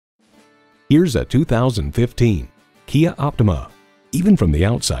Here's a 2015 Kia Optima. Even from the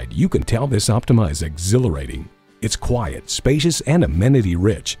outside, you can tell this Optima is exhilarating. It's quiet, spacious, and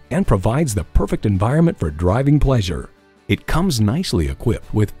amenity-rich, and provides the perfect environment for driving pleasure. It comes nicely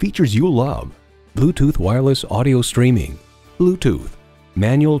equipped with features you love: Bluetooth wireless audio streaming, Bluetooth,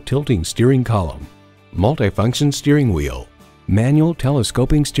 manual tilting steering column, multifunction steering wheel, manual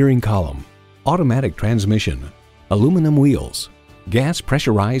telescoping steering column, automatic transmission, aluminum wheels, gas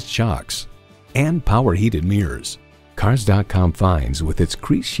pressurized shocks, and power heated mirrors. Cars.com finds with its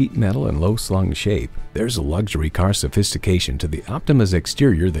crease sheet metal and low-slung shape, there's a luxury car sophistication to the Optima's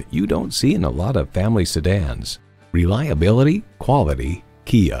exterior that you don't see in a lot of family sedans. Reliability, quality,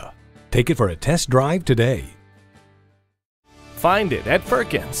 Kia. Take it for a test drive today. Find it at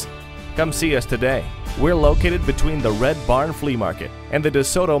Firkins. Come see us today. We're located between the Red Barn Flea Market and the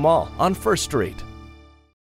DeSoto Mall on 1st Street.